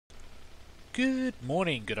Good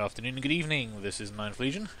morning, good afternoon, and good evening. This is Ninth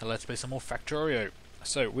Legion, and let's play some more Factorio.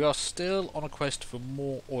 So, we are still on a quest for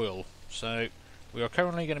more oil. So, we are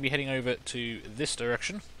currently going to be heading over to this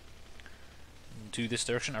direction.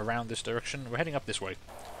 Around this direction. We're heading up this way.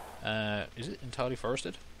 Is it entirely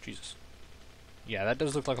forested? Jesus. Yeah, that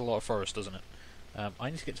does look like a lot of forest, doesn't it? I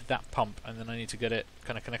need to get to that pump, and then I need to get it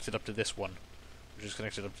kind of connected up to this one. Which is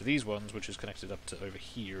connected up to these ones, which is connected up to over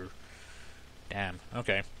here. Damn,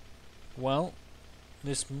 okay. Well,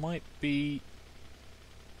 this might be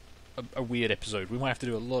a weird episode. We might have to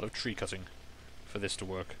do a lot of tree cutting for this to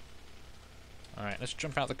work. Alright, let's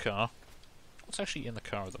jump out the car. What's actually in the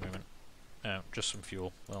car at the moment? Oh, just some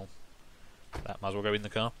fuel. Well, that might as well go in the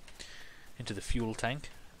car. Into the fuel tank.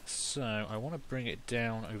 So, I want to bring it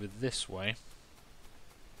down over this way.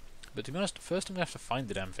 But to be honest, first I'm going to have to find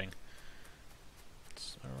the damn thing.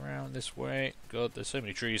 It's around this way. God, there's so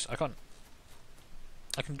many trees. I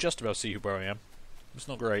can just about see where I am. It's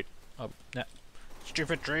not great. Oh, nah.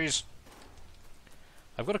 Stupid trees!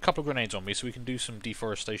 I've got a couple of grenades on me, so we can do some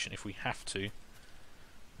deforestation if we have to.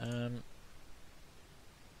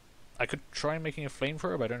 I could try making a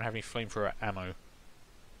flamethrower, but I don't have any flamethrower ammo.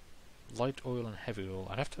 Light oil and heavy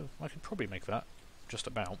oil. I could probably make that. Just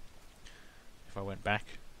about. If I went back.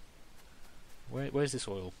 Where's this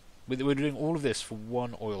oil? We're doing all of this for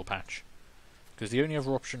one oil patch. Because the only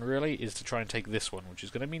other option really is to try and take this one, which is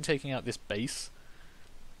going to mean taking out this base.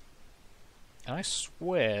 And I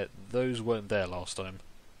swear those weren't there last time.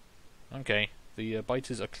 Okay, the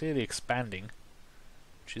biters are clearly expanding,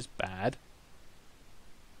 which is bad.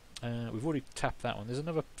 We've already tapped that one. There's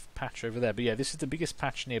another patch over there, but yeah, this is the biggest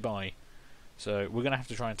patch nearby. So we're going to have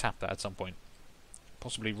to try and tap that at some point.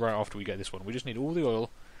 Possibly right after we get this one. We just need all the oil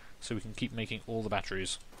so we can keep making all the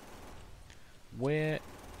batteries. Where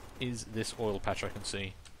is this oil patch I can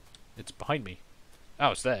see? It's behind me.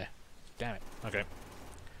 Oh, it's there. Damn it. Okay.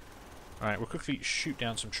 Alright, we'll quickly shoot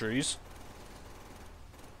down some trees.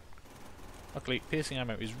 Luckily, piercing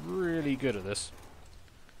ammo is really good at this.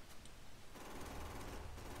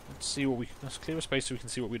 Let's clear a space so we can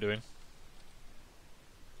see what we're doing.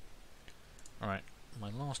 Alright,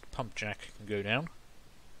 my last pump jack can go down.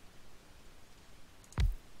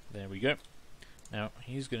 There we go. Now,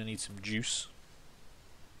 he's going to need some juice.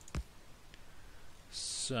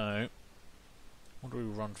 So, what do we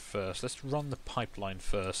run first? Let's run the pipeline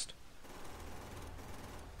first.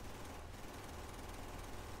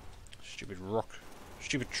 Stupid rock.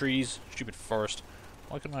 Stupid trees. Stupid forest.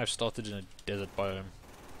 Why couldn't I have started in a desert biome?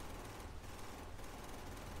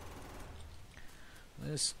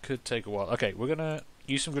 This could take a while. Okay, we're gonna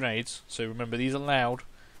use some grenades. So remember, these are loud.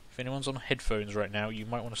 If anyone's on headphones right now, you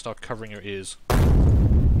might want to start covering your ears.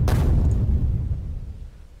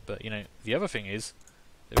 But, you know, the other thing is,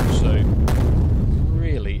 they're also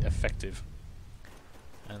really effective.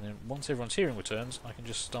 And then once everyone's hearing returns, I can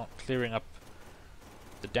just start clearing up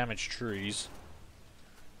the damaged trees.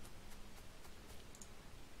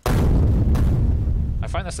 I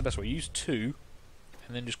find that's the best way. Use two,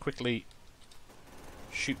 and then just quickly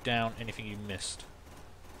shoot down anything you missed.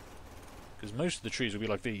 Because most of the trees will be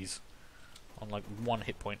like these, on like one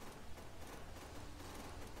hit point.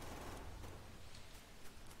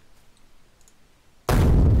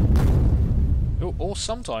 Or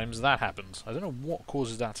sometimes that happens. I don't know what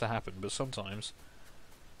causes that to happen, but sometimes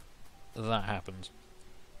that happens.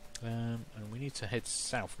 And we need to head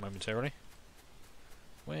south momentarily.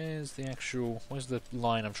 Where's the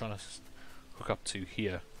line I'm trying to hook up to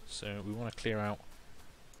here? So we want to clear out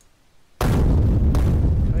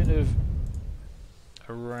kind of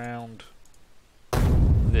around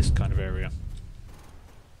this kind of area.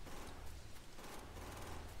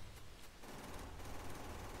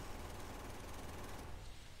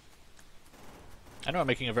 I know I'm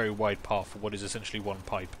making a very wide path for what is essentially one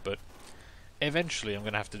pipe, but eventually I'm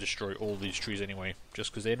going to have to destroy all these trees anyway,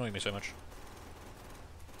 just because they annoy me so much.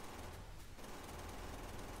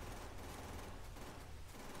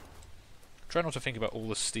 Try not to think about all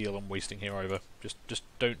the steel I'm wasting here either. Just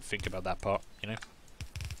don't think about that part, you know?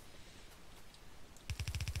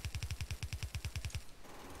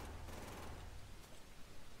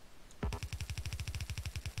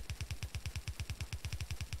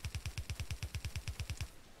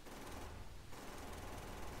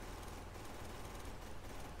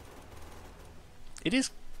 It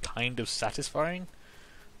is kind of satisfying,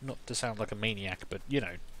 not to sound like a maniac, but, you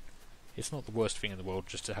know, it's not the worst thing in the world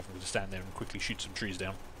just to have to stand there and quickly shoot some trees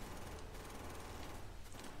down.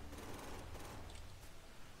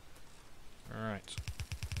 Alright,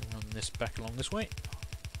 run this back along this way.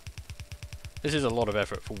 This is a lot of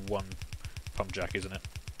effort for one pump jack, isn't it?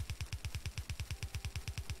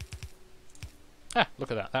 Ah,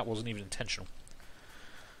 look at that. That wasn't even intentional.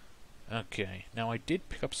 Okay, now I did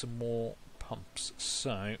pick up some more pumps,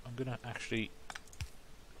 so I'm going to actually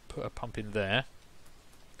put a pump in there.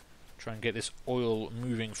 Try and get this oil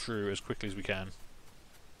moving through as quickly as we can.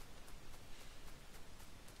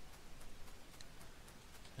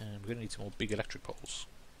 And we're going to need some more big electric poles.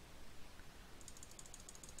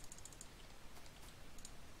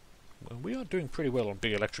 Well, we are doing pretty well on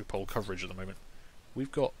big electric pole coverage at the moment.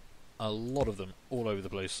 We've got a lot of them all over the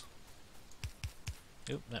place.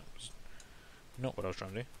 Oh, that was not what I was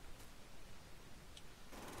trying to do.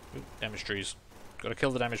 Oh, damaged trees. Got to kill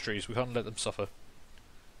the damaged trees. We can't let them suffer.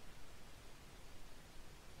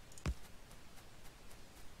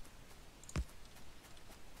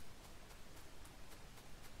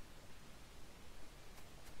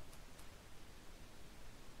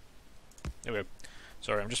 There we go.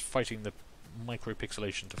 Sorry, I'm just fighting the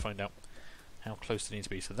micropixelation to find out how close they need to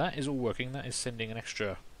be. So that is all working. That is sending an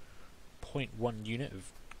extra 0.1 unit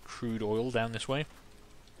of crude oil down this way.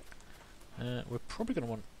 We're probably going to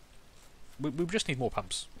want... We just need more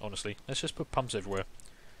pumps, honestly. Let's just put pumps everywhere.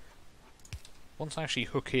 Once I actually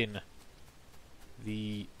hook in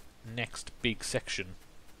the next big section,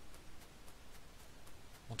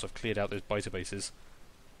 once I've cleared out those biter bases...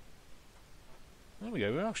 There we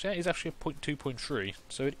go. Well, actually, that is actually a 0.2.3,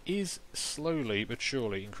 so it is slowly but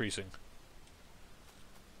surely increasing.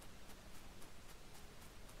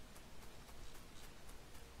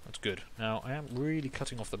 That's good. Now, I am really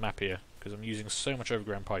cutting off the map here, because I'm using so much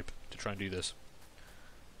overground pipe to try and do this.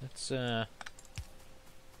 Let's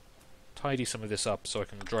tidy some of this up so I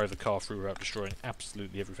can drive the car through without destroying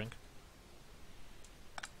absolutely everything.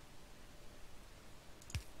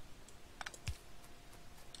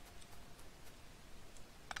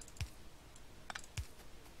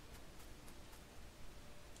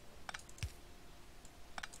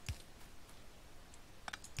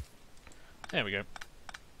 There we go.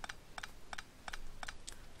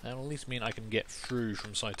 That'll at least mean I can get through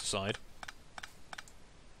from side to side.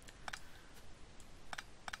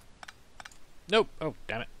 Nope! Oh,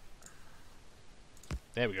 damn it.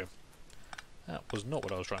 There we go. That was not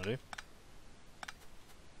what I was trying to do.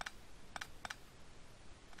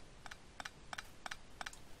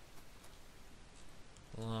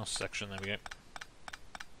 Last section, there we go.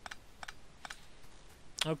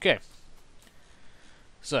 Okay.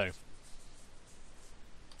 So,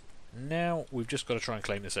 now we've just got to try and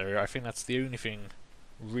claim this area. I think that's the only thing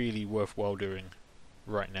really worthwhile doing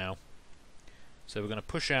right now. So we're going to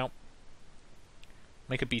push out,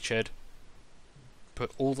 make a beachhead,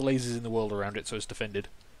 put all the lasers in the world around it so it's defended.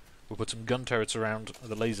 We'll put some gun turrets around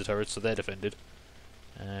the laser turrets so they're defended.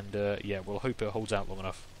 And yeah, we'll hope it holds out long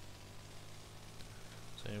enough.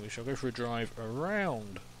 So we shall go for a drive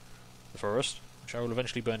around the forest, which I will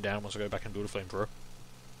eventually burn down once I go back and build a flamethrower.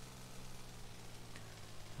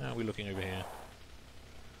 How are we looking over here?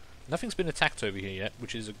 Nothing's been attacked over here yet,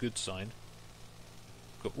 which is a good sign.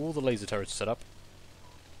 Got all the laser turrets set up.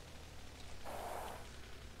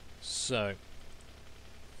 So,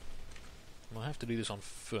 we'll have to do this on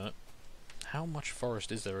foot. How much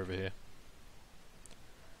forest is there over here?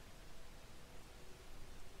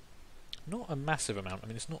 Not a massive amount. I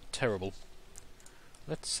mean, it's not terrible.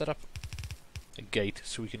 Let's set up a gate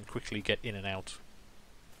so we can quickly get in and out.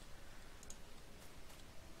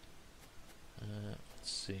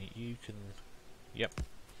 Let's see, you can... Yep.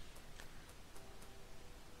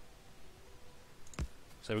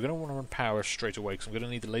 So we're going to want to run power straight away, because I'm going to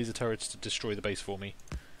need the laser turrets to destroy the base for me.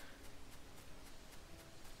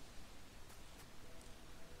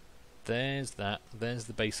 There's that. There's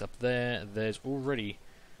the base up there. There's already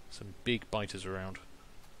some big biters around.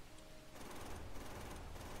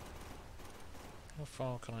 How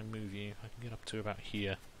far can I move you? I can get up to about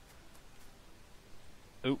here.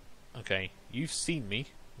 Oh, okay. You've seen me,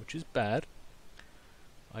 which is bad.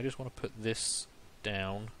 I just want to put this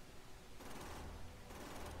down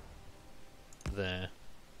there.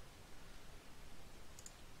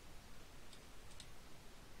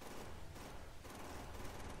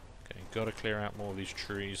 Okay, gotta clear out more of these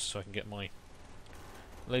trees so I can get my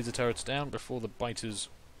laser turrets down before the biters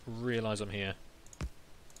realise I'm here.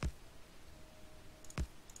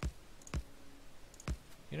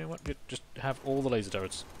 You know what? Just have all the laser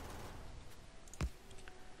turrets.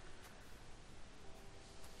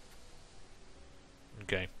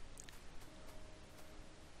 Okay.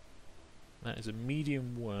 That is a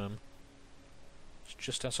medium worm. It's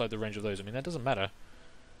just outside the range of those. I mean, that doesn't matter.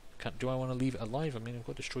 Do I want to leave it alive? I mean, I've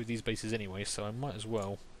got to destroy these bases anyway, so I might as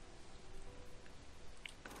well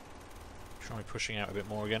try pushing out a bit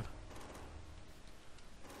more again.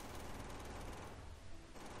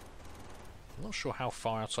 I'm not sure how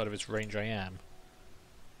far outside of its range I am.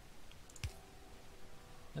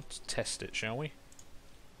 Let's test it, shall we?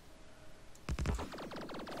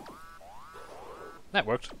 That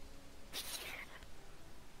worked.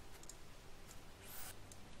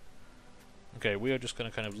 Okay, we are just going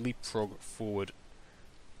to kind of leapfrog forward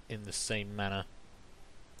in the same manner.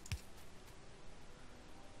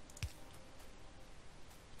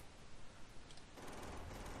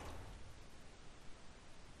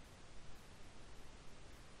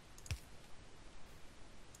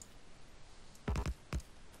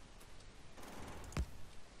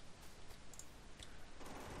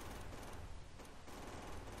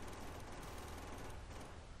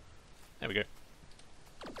 There we go.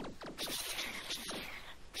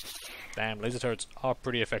 Damn, laser turrets are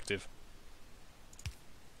pretty effective.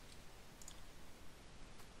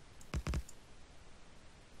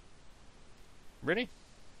 Really?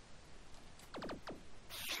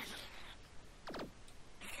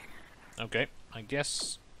 Okay, I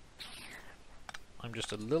guess I'm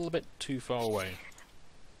just a little bit too far away.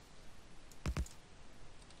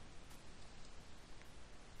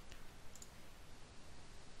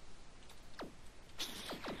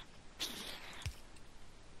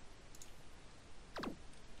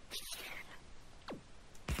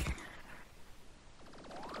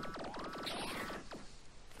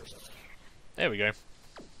 There we go.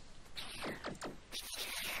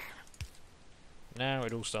 Now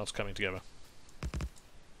it all starts coming together.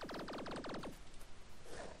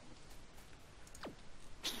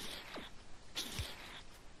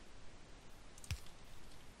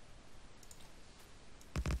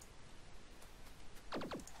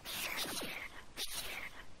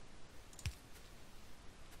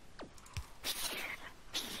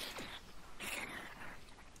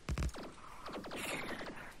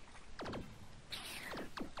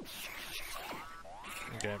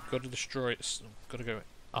 Okay, I've got to destroy it. Got to go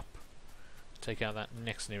up to take out that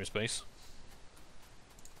next nearest base.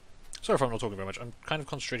 Sorry if I'm not talking very much. I'm kind of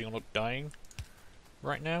concentrating on not dying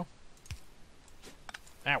right now.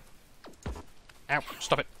 Ow! Ow!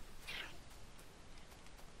 Stop it!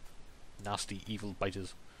 Nasty, evil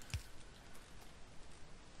biters.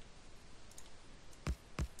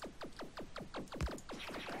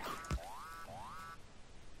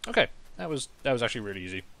 Okay, that was actually really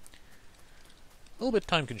easy. A little bit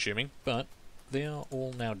time consuming, but they are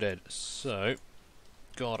all now dead. So,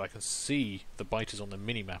 God, I can see the biters on the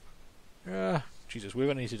mini-map. Jesus, we're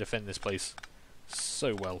going to need to defend this place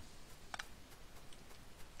so well.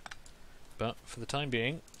 But, for the time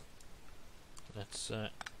being, let's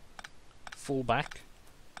fall back.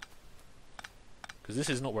 Because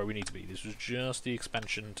this is not where we need to be. This was just the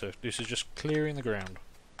expansion to... This is just clearing the ground.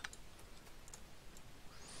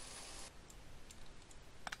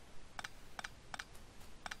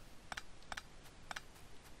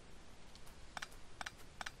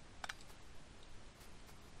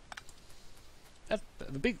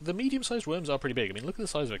 The medium-sized worms are pretty big. I mean, look at the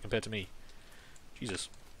size of it compared to me. Jesus.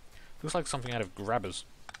 Looks like something out of Grabbers.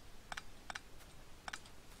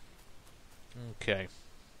 Okay.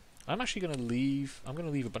 I'm actually going to leave... I'm going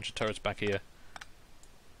to leave a bunch of turrets back here.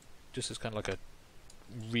 Just as kind of like a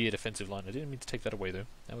rear defensive line. I didn't mean to take that away, though.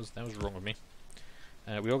 That was wrong of me.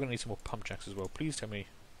 We are going to need some more pump jacks as well. Please tell me...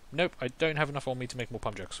 Nope, I don't have enough on me to make more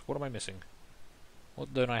pump jacks. What am I missing?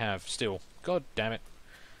 What don't I have still? God damn it.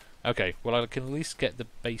 Okay, well I can at least get the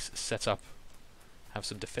base set up, have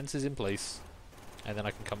some defences in place, and then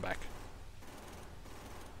I can come back.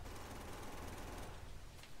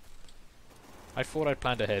 I thought I'd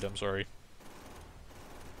planned ahead, I'm sorry.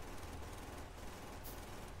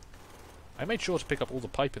 I made sure to pick up all the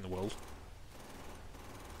pipe in the world.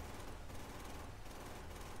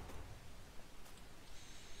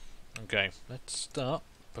 Okay, let's start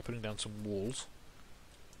by putting down some walls.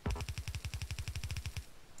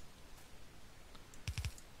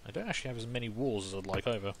 I don't actually have as many walls as I'd like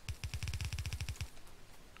either.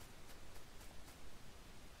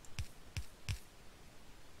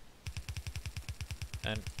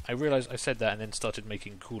 And I realised I said that and then started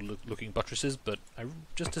making cool looking buttresses, but I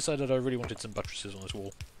just decided I really wanted some buttresses on this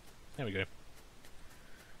wall. There we go.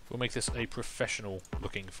 We'll make this a professional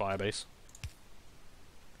looking firebase.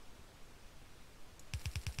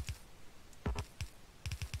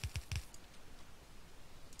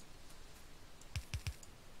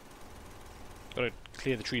 Gotta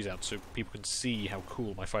clear the trees out so people can see how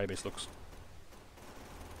cool my firebase looks.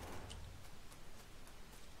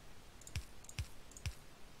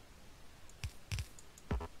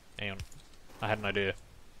 Hang on. I had an idea.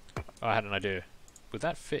 Oh, I had an idea. Would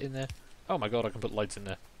that fit in there? Oh my god, I can put lights in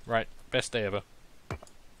there. Right, best day ever.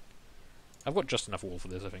 I've got just enough wall for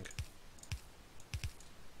this, I think.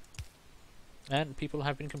 And people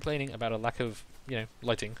have been complaining about a lack of,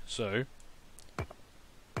 lighting, so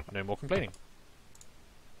no more complaining.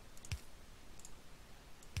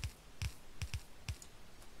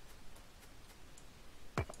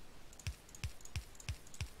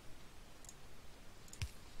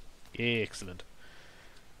 Excellent.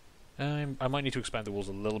 I might need to expand the walls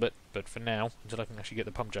a little bit, but for now, until I can actually get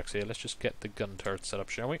the pump jacks here, let's just get the gun turret set up,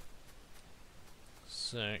 shall we?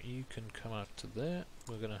 So you can come out to there.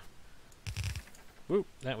 We're gonna... Whoop,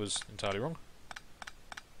 that was entirely wrong.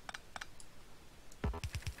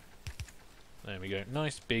 There we go.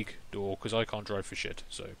 Nice big door, because I can't drive for shit,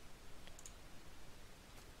 so...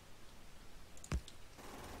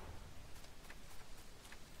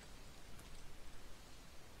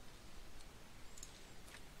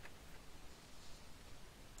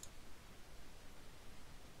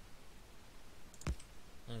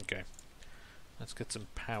 Okay. Let's get some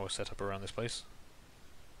power set up around this place.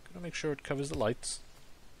 Gotta make sure it covers the lights.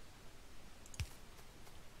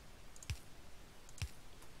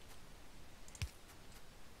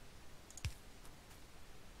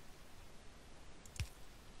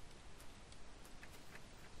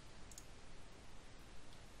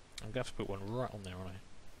 I'm going to have to put one right on there, aren't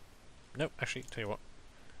I? Nope, actually, tell you what.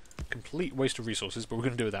 Complete waste of resources, but we're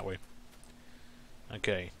going to do it that way.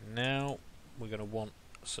 Okay, now we're going to want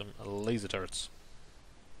some laser turrets.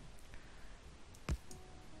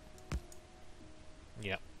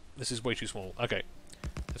 Yeah, this is way too small. Okay,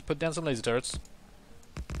 let's put down some laser turrets.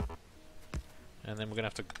 And then we're going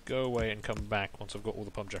to have to go away and come back once I've got all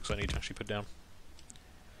the pump jacks I need to actually put down.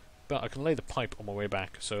 But I can lay the pipe on my way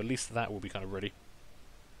back, so at least that will be kind of ready.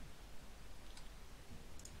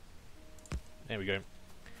 There we go.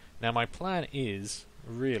 Now my plan is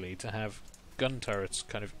really to have gun turrets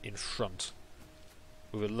kind of in front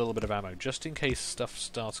with a little bit of ammo, just in case stuff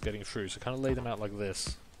starts getting through. So kind of lay them out like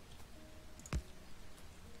this.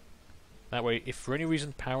 That way, if for any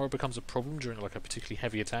reason power becomes a problem during like a particularly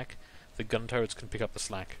heavy attack, the gun turrets can pick up the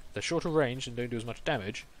slack. They're shorter range and don't do as much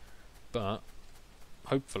damage, but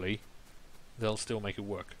hopefully they'll still make it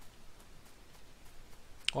work.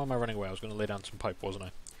 Why am I running away? I was going to lay down some pipe, wasn't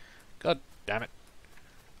I? God damn it.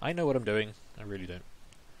 I know what I'm doing. I really don't.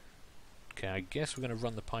 Okay, I guess we're going to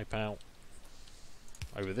run the pipe out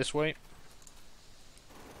over this way.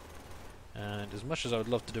 And as much as I would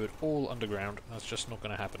love to do it all underground, that's just not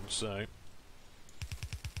going to happen, so...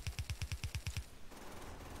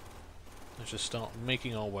 let's just start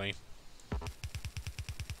making our way.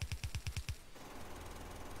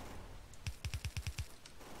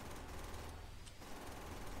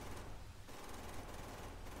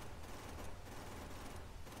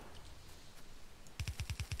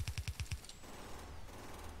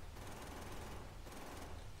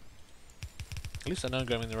 At least I know I'm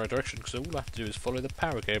going in the right direction, because all I have to do is follow the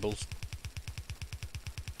power cables.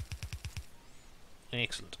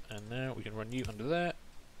 Excellent. And now we can run you under there,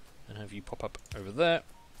 and have you pop up over there.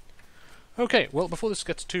 Okay, well, before this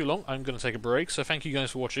gets too long, I'm going to take a break, so thank you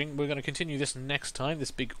guys for watching. We're going to continue this next time,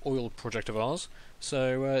 this big oil project of ours.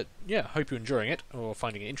 So, yeah, hope you're enjoying it, or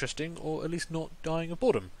finding it interesting, or at least not dying of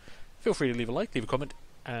boredom. Feel free to leave a like, leave a comment,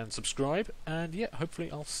 and subscribe, and yeah,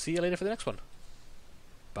 hopefully I'll see you later for the next one.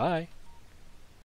 Bye!